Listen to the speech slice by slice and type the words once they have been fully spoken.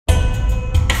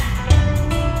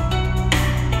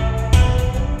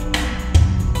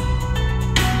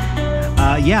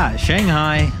Yeah,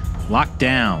 Shanghai locked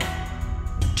down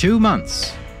 2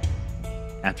 months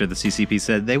after the CCP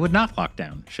said they would not lock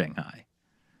down Shanghai.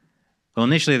 Well,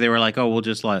 initially they were like, "Oh,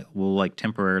 we'll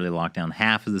temporarily lock down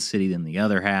half of the city, then the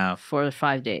other half for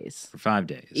 5 days. For 5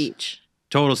 days each.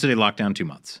 Total city lockdown 2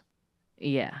 months.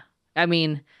 Yeah, I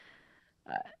mean,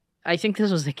 I think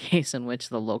this was the case in which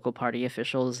the local party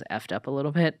officials effed up a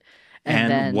little bit.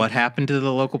 And then, what happened to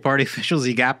the local party officials?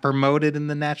 He got promoted in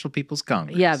the National People's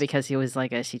Congress. Yeah, because he was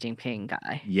like a Xi Jinping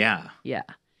guy. Yeah. Yeah.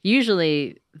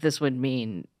 Usually this would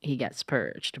mean he gets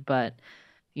purged, but,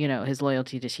 you know, his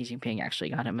loyalty to Xi Jinping actually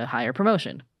got him a higher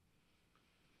promotion.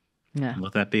 Yeah.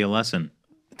 Let that be a lesson.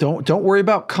 Don't worry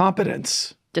about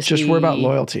competence. Just worry about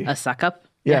loyalty. A suck up?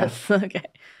 Yeah. Yes. Okay.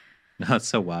 That's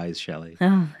so wise, Shelley.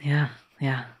 Oh, yeah.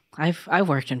 Yeah. I've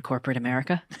worked in corporate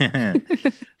America.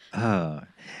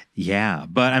 Yeah.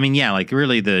 But I mean, yeah, like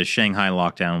really the Shanghai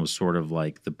lockdown was sort of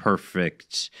like the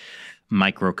perfect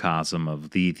microcosm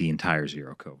of the entire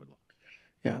zero COVID.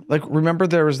 Yeah. Like, remember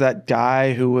there was that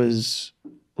guy who was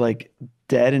like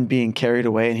dead and being carried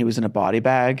away and he was in a body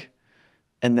bag.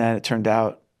 And then it turned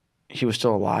out he was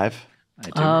still alive.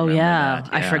 Oh, yeah.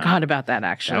 I forgot about that,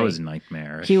 actually. That was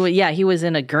nightmarish. He was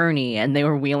in a gurney and they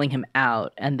were wheeling him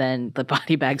out. And then the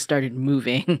body bag started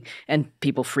moving and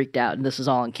people freaked out. And this was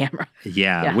all on camera.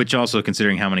 Yeah, which also,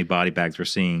 considering how many body bags we're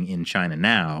seeing in China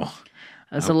now.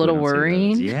 That's a little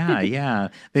worrying. Yeah.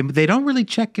 They don't really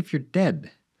check if you're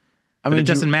dead. I mean, it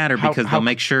doesn't matter because they'll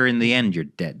make sure in the end you're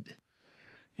dead.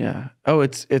 Yeah. Oh,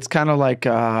 it's kind of like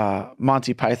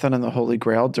Monty Python and the Holy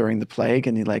Grail during the plague,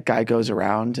 and guy goes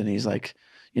around and he's like,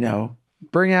 you know,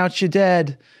 bring out your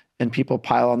dead, and people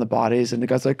pile on the bodies, and the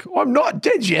guy's like, oh, I'm not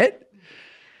dead yet.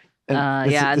 And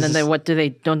and then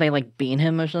don't they like bean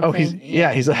him or something? Oh,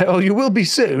 he's like, oh, you will be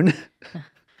soon.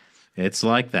 It's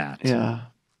like that. Yeah.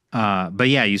 But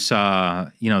yeah, you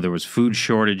saw, you know, there was food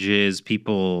shortages,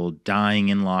 people dying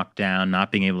in lockdown,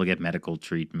 not being able to get medical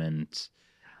treatment.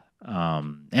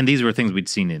 And these were things we'd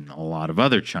seen in a lot of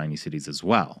other Chinese cities as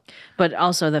well. But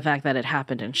also the fact that it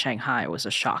happened in Shanghai was a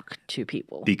shock to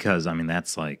people. Because, I mean,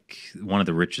 that's like one of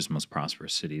the richest, most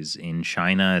prosperous cities in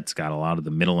China. It's got a lot of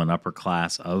the middle and upper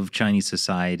class of Chinese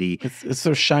society. It's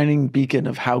a shining beacon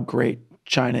of how great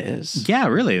China is. Yeah,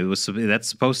 really. That's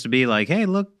supposed to be like, hey,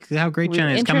 look how great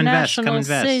China is. Come invest.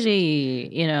 City,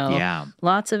 you know. Yeah.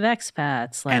 Lots of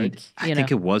expats. I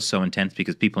think it was so intense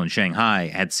because people in Shanghai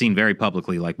had seen very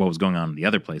publicly like what was going on in the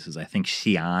other places. I think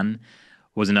Xi'an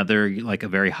was another like a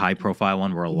very high profile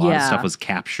one where a lot of stuff was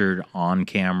captured on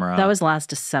camera. That was last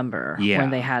December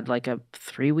when they had like a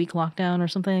 3-week lockdown or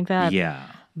something like that. Yeah.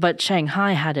 But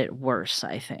Shanghai had it worse,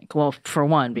 I think. Well, for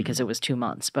one, because it was 2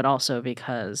 months, but also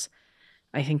because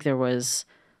I think there was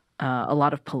a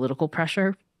lot of political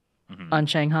pressure on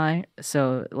Shanghai.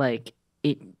 So like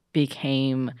it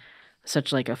became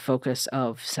such like a focus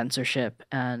of censorship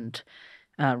and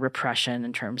repression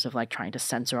in terms of like trying to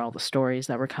censor all the stories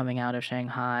that were coming out of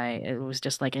Shanghai. It was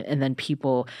just like, and then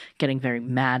people getting very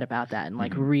mad about that and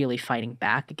like really fighting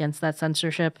back against that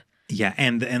censorship. Yeah,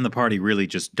 and the party really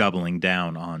just doubling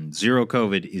down on zero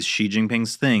COVID is Xi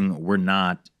Jinping's thing. We're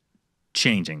not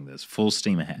changing this. Full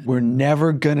steam ahead. We're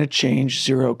never going to change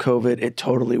zero COVID. It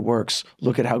totally works.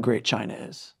 Look at how great China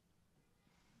is.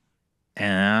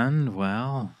 And,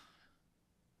 well,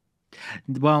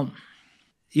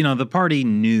 you know, the party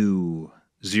knew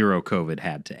zero COVID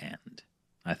had to end,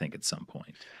 I think, at some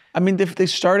point. I mean, if they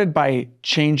started by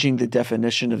changing the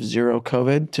definition of zero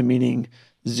COVID to meaning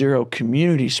zero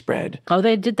community spread. Oh,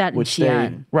 they did that in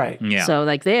Xi'an. Right. Yeah. So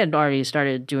like they had already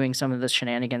started doing some of the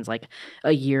shenanigans like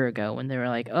a year ago when they were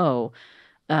like,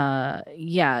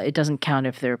 it doesn't count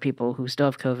if there are people who still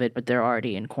have COVID, but they're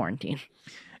already in quarantine.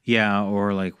 Yeah,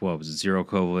 or like what was it, zero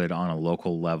COVID on a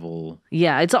local level?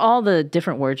 Yeah, it's all the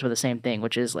different words for the same thing,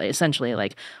 which is like, essentially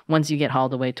like once you get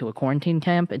hauled away to a quarantine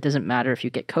camp, it doesn't matter if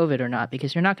you get COVID or not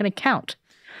because you're not going to count.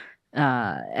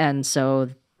 And so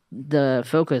the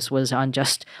focus was on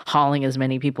just hauling as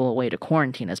many people away to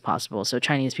quarantine as possible. So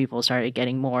Chinese people started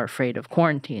getting more afraid of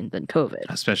quarantine than COVID.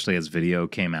 Especially as video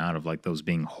came out of like those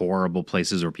being horrible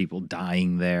places or people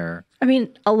dying there. I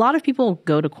mean, a lot of people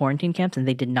go to quarantine camps and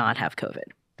they did not have COVID.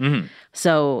 Mm-hmm.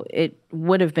 So it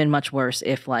would have been much worse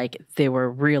if like they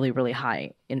were really, really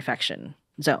high infection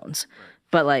zones.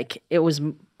 But like it was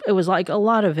like a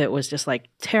lot of it was just like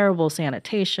terrible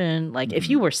sanitation. Like if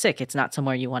you were sick, it's not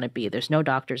somewhere you want to be. There's no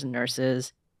doctors and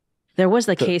nurses. There was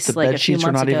the case the like bed a few sheets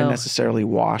months are not ago. even necessarily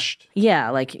washed.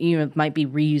 Yeah, like you might be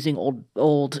reusing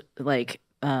old like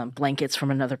blankets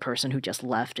from another person who just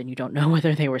left and you don't know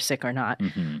whether they were sick or not.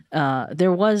 Mm-hmm.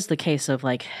 There was the case of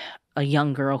like a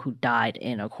young girl who died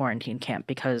in a quarantine camp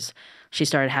because she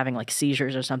started having like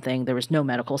seizures or something. There was no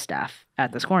medical staff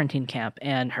at this quarantine camp,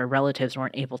 and her relatives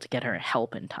weren't able to get her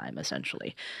help in time,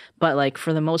 essentially. But like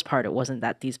for the most part, it wasn't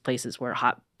that these places were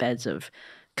hotbeds of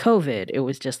COVID. It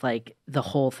was just like the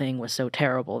whole thing was so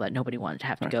terrible that nobody wanted to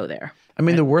have to go there. I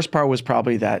mean, the worst part was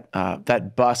probably that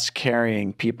that bus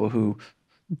carrying people who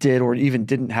did or even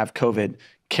didn't have COVID,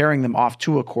 carrying them off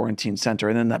to a quarantine center,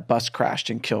 and then that bus crashed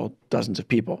and killed dozens of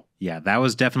people. Yeah, that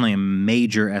was definitely a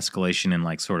major escalation in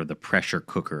like sort of the pressure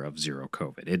cooker of zero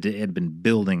COVID. It had been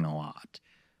building a lot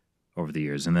over the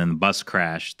years, and then the bus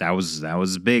crash. That was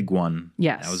a big one.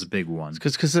 Yes, that was a big one.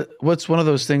 Because what's one of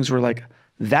those things where like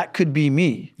that could be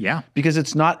me. Yeah, because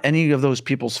it's not any of those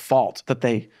people's fault that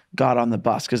they got on the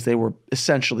bus because they were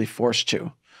essentially forced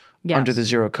to. Yes. Under the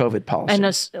zero COVID policy. And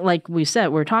as, like we said,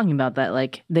 we're talking about that,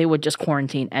 like they would just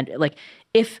quarantine. And like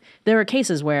if there are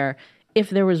cases where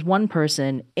if there was one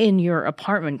person in your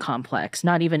apartment complex,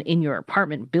 not even in your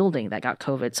apartment building that got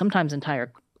COVID, sometimes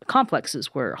entire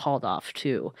complexes were hauled off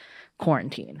to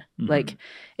quarantine. Mm-hmm. Like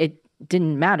it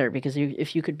didn't matter because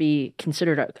if you could be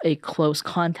considered a close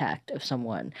contact of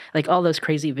someone, like all those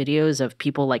crazy videos of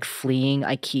people like fleeing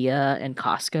IKEA and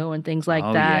Costco and things like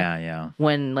that. Yeah.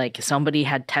 When like somebody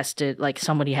had tested, like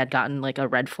somebody had gotten like a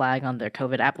red flag on their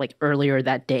COVID app like earlier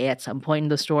that day at some point in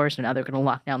the store. So now they're going to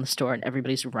lock down the store and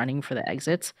everybody's running for the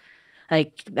exits.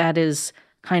 Like that is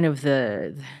kind of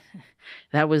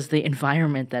that was the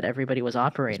environment that everybody was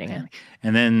operating in.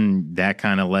 And then that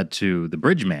kind of led to the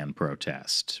Bridgeman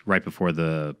protest right before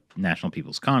the National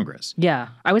People's Congress. Yeah.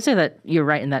 I would say that you're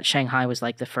right in that Shanghai was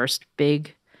like the first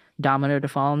big domino to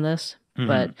fall in this. Mm-hmm.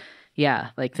 But yeah,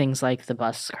 like things like the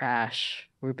bus crash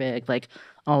were big. Like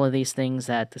all of these things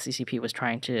that the CCP was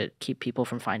trying to keep people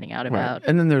from finding out about. Right.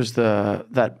 And then there's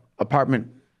that apartment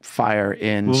fire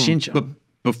in Xinjiang. But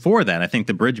before that, I think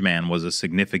the Bridgeman was a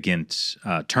significant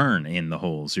turn in the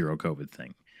whole zero COVID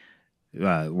thing,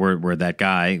 where that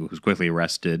guy who was quickly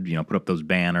arrested, put up those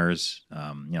banners,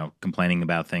 complaining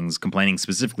about things, complaining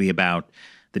specifically about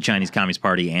the Chinese Communist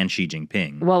Party and Xi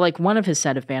Jinping. Well, like one of his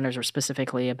set of banners were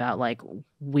specifically about like,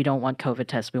 we don't want COVID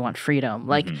tests, we want freedom.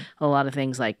 Like a lot of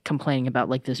things like complaining about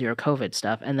like the zero COVID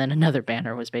stuff. And then another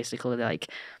banner was basically like,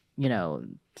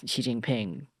 Xi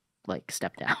Jinping like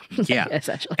step down. Yeah.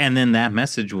 Essentially. And then that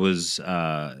message was,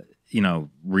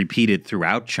 repeated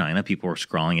throughout China. People were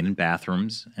scrawling it in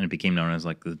bathrooms, and it became known as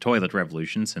like the toilet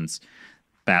revolution, since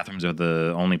bathrooms are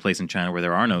the only place in China where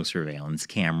there are no surveillance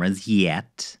cameras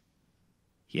yet.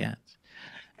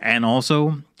 And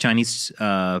also Chinese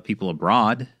people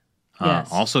abroad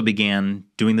also began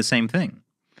doing the same thing.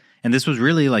 And this was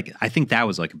really like, I think that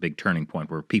was like a big turning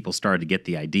point where people started to get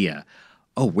the idea,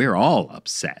 oh, we're all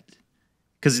upset.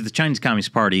 Because the Chinese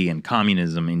Communist Party and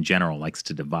communism in general likes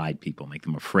to divide people, make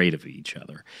them afraid of each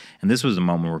other. And this was a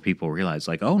moment where people realized,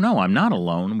 like, oh, no, I'm not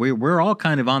alone. We're all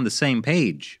kind of on the same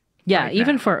page. Yeah, right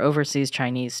even now. For overseas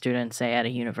Chinese students, say at a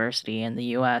university in the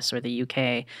US or the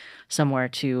UK, somewhere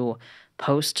to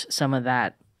post some of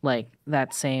that, like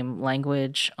that same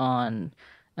language on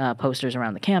posters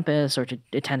around the campus or to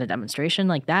attend a demonstration,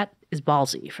 like that is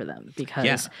ballsy for them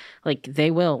because like they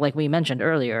will, like we mentioned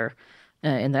earlier,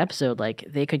 in the episode, like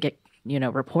they could get,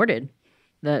 reported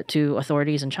to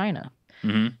authorities in China.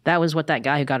 Mm-hmm. That was what that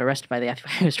guy who got arrested by the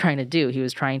FBI was trying to do. He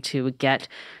was trying to get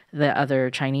the other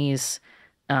Chinese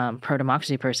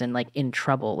pro-democracy person like in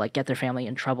trouble, like get their family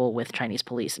in trouble with Chinese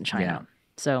police in China. Yeah.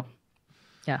 So,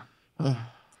 yeah.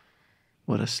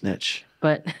 What a snitch.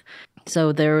 But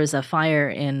so there was a fire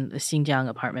in the Xinjiang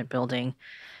apartment building,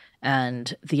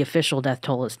 and the official death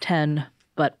toll is 10,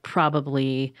 but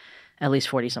probably at least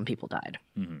 40-some people died.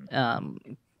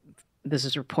 Mm-hmm. This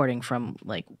is reporting from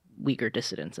like Uyghur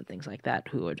dissidents and things like that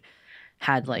who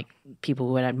had like people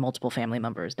who had multiple family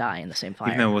members die in the same fire.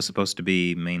 Even though it was supposed to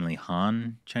be mainly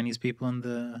Han Chinese people in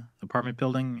the apartment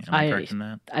building? Am I correct in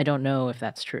that? I don't know if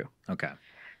that's true. Okay.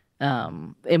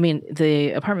 I mean,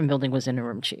 the apartment building was in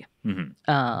Urumqi.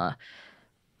 Mm-hmm.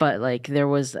 But like there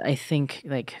was, I think,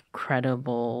 like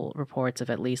credible reports of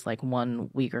at least like one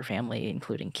Uyghur family,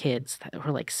 including kids, that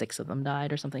were like 6 of them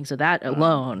died or something. So that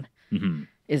alone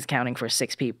is counting for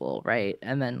 6 people, right?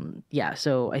 And then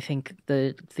so I think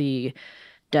the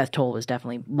death toll was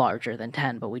definitely larger than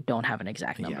 10, but we don't have an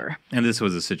exact number. Yeah. And this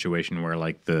was a situation where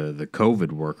like the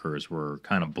COVID workers were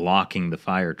kind of blocking the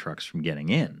fire trucks from getting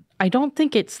in. I don't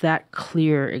think it's that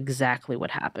clear exactly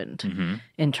what happened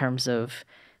in terms of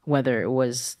whether it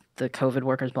was the COVID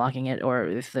workers blocking it or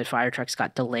if the fire trucks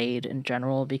got delayed in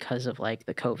general because of like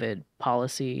the COVID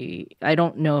policy. I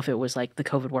don't know if it was like the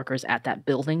COVID workers at that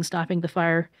building stopping the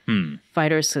fire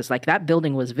fighters, because like that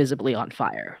building was visibly on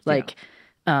fire. Like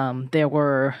there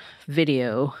were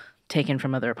video taken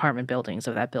from other apartment buildings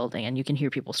of that building, and you can hear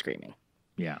people screaming.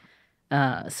 Yeah.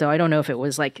 So I don't know if it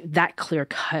was like that clear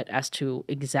cut as to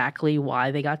exactly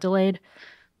why they got delayed,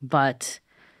 but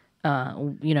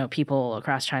people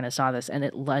across China saw this, and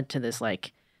it led to this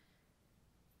like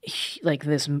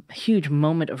this huge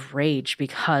moment of rage,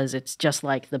 because it's just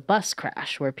like the bus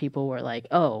crash where people were like,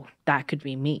 "Oh, that could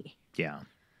be me." Yeah.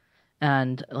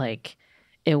 And like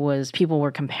it was, people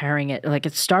were comparing it, like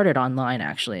it started online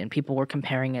actually, and people were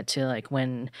comparing it to like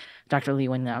when Dr. Li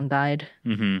Wenliang died,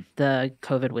 the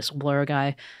COVID whistleblower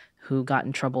guy who got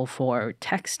in trouble for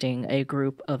texting a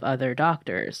group of other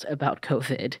doctors about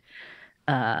COVID.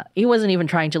 He wasn't even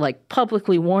trying to like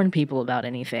publicly warn people about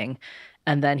anything.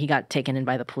 And then he got taken in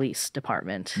by the police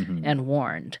department and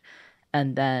warned.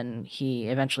 And then he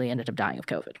eventually ended up dying of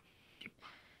COVID.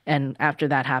 And after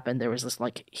that happened, there was this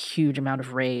like huge amount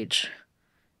of rage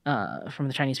from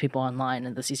the Chinese people online,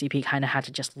 and the CCP kind of had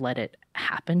to just let it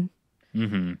happen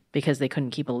because they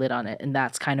couldn't keep a lid on it. And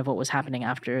that's kind of what was happening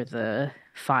after the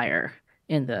fire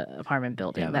in the apartment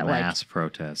building. Yeah, that mass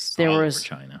protests there all was, over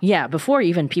China. Yeah, before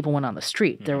even people went on the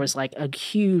street, there was like a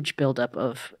huge buildup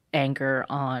of anger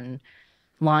online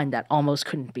that almost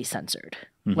couldn't be censored.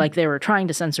 Like they were trying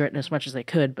to censor it as much as they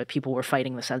could, but people were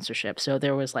fighting the censorship. So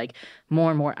there was like more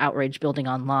and more outrage building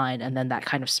online, and then that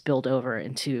kind of spilled over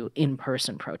into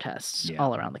in-person protests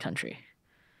all around the country.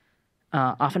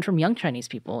 Often from young Chinese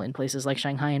people in places like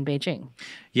Shanghai and Beijing.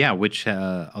 Yeah, which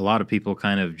a lot of people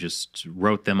kind of just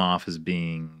wrote them off as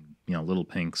being, little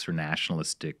pinks or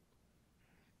nationalistic,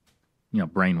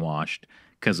 brainwashed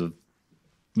because of,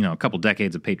 a couple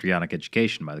decades of patriotic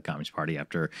education by the Communist Party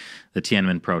after the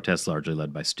Tiananmen protests, largely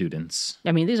led by students.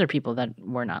 I mean, these are people that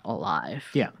were not alive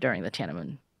during the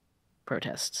Tiananmen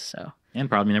protests, so. And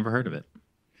probably never heard of it.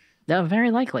 No,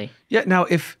 very likely. Yeah, now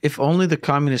if only the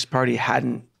Communist Party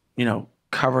hadn't,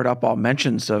 covered up all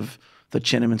mentions of the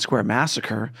Tiananmen Square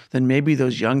Massacre, then maybe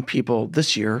those young people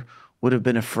this year would have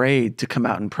been afraid to come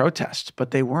out and protest,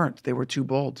 but they weren't. They were too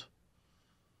bold.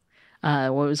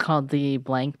 What was called the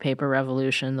blank paper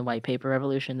revolution, the white paper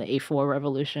revolution, the A4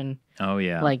 revolution. Oh,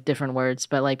 yeah. Like different words,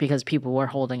 but like because people were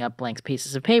holding up blank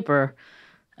pieces of paper,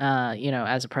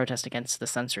 as a protest against the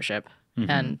censorship.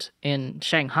 And in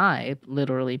Shanghai,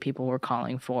 literally people were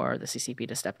calling for the CCP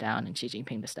to step down and Xi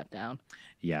Jinping to step down.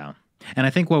 Yeah. And I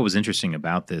think what was interesting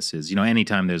about this is,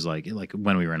 anytime there's like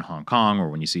when we were in Hong Kong or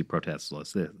when you see protests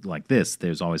like this,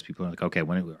 there's always people like, okay,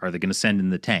 when are they going to send in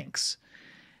the tanks?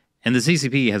 And the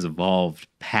CCP has evolved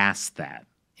past that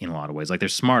in a lot of ways. Like they're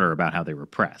smarter about how they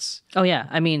repress. Oh, yeah.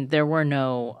 I mean,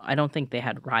 I don't think they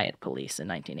had riot police in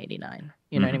 1989.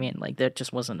 You know what I mean? Like that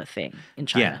just wasn't a thing in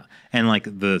China. Yeah. And like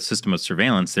the system of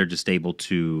surveillance, they're just able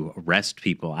to arrest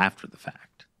people after the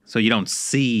fact. So you don't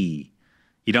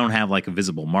have like a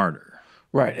visible martyr.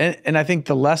 Right. And I think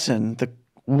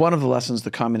one of the lessons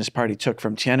the Communist Party took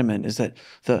from Tiananmen is that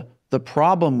the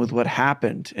problem with what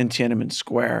happened in Tiananmen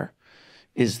Square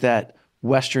is that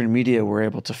Western media were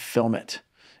able to film it.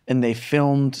 And they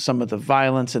filmed some of the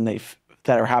violence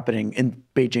that are happening in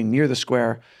Beijing near the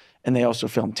square. And they also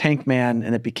filmed Tank Man,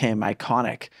 and it became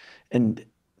iconic. And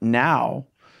now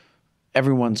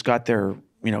everyone's got their,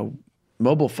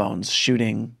 mobile phones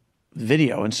shooting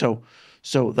video. And so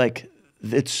like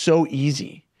it's so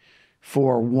easy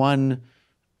for one,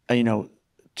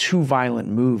 too violent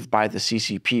move by the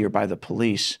CCP or by the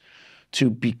police to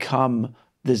become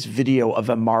this video of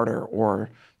a martyr or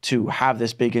to have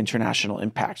this big international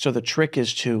impact. So the trick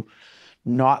is to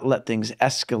not let things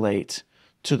escalate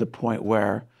to the point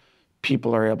where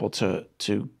people are able to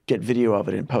get video of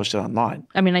it and post it online.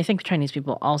 I mean, I think Chinese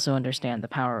people also understand the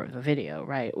power of a video,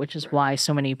 right? Which is why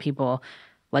so many people,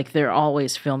 like they're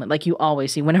always filming. Like you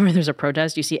always see, whenever there's a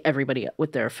protest, you see everybody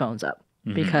with their phones up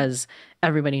because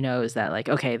everybody knows that like,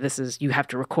 okay, you have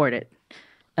to record it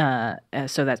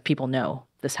so that people know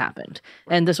this happened.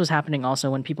 And this was happening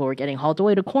also when people were getting hauled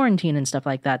away to quarantine and stuff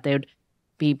like that. They would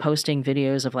be posting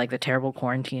videos of like the terrible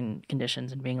quarantine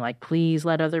conditions and being like, please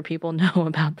let other people know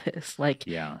about this. Like,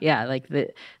 like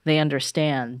they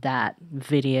understand that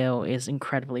video is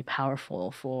incredibly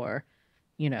powerful for,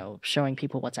 showing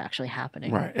people what's actually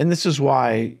happening. Right. And this is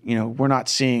why, we're not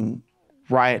seeing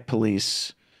riot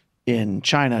police in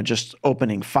China just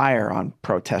opening fire on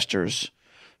protesters,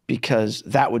 because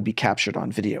that would be captured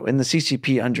on video. And the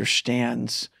CCP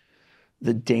understands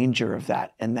the danger of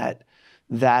that, and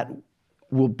that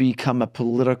will become a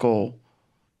political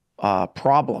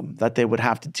problem that they would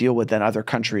have to deal with. Then other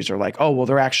countries are like, oh, well,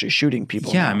 they're actually shooting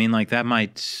people. Yeah, now. I mean, like that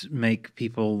might make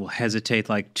people hesitate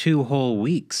like 2 whole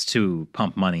weeks to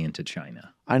pump money into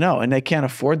China. I know, and they can't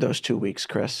afford those 2 weeks,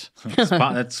 Chris.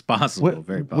 That's possible,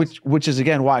 very possible. Which is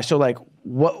again why. So like,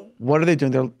 what are they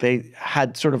doing? They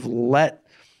had sort of let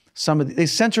they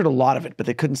censored a lot of it, but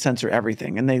they couldn't censor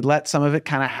everything, and they let some of it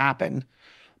kind of happen.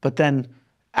 But then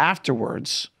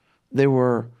afterwards, they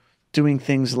were doing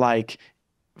things like,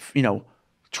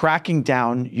 tracking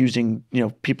down using,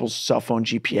 people's cell phone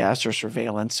GPS or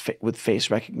surveillance with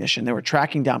face recognition. They were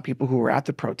tracking down people who were at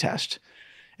the protest,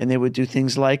 and they would do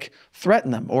things like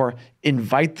threaten them or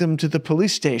invite them to the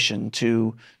police station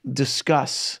to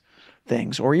discuss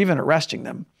things, or even arresting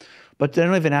them. But they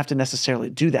don't even have to necessarily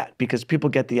do that, because people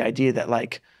get the idea that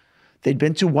like they'd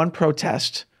been to one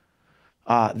protest.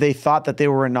 They thought that they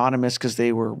were anonymous because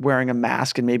they were wearing a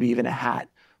mask and maybe even a hat.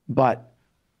 But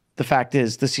the fact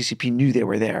is the CCP knew they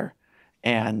were there,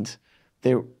 and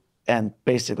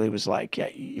basically was like, yeah,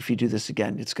 if you do this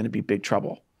again, it's going to be big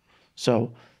trouble.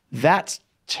 So that's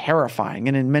terrifying.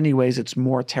 And in many ways, it's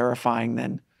more terrifying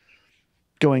than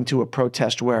going to a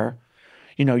protest where,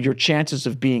 your chances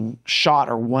of being shot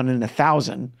are 1 in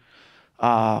 1,000.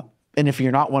 And if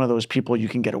you're not one of those people, you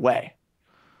can get away.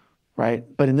 Right.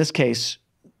 But in this case,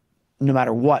 no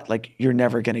matter what, like, you're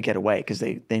never going to get away because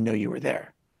they know you were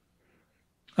there.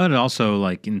 And also,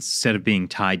 like, instead of being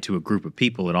tied to a group of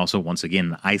people, it also, once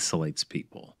again, isolates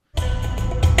people.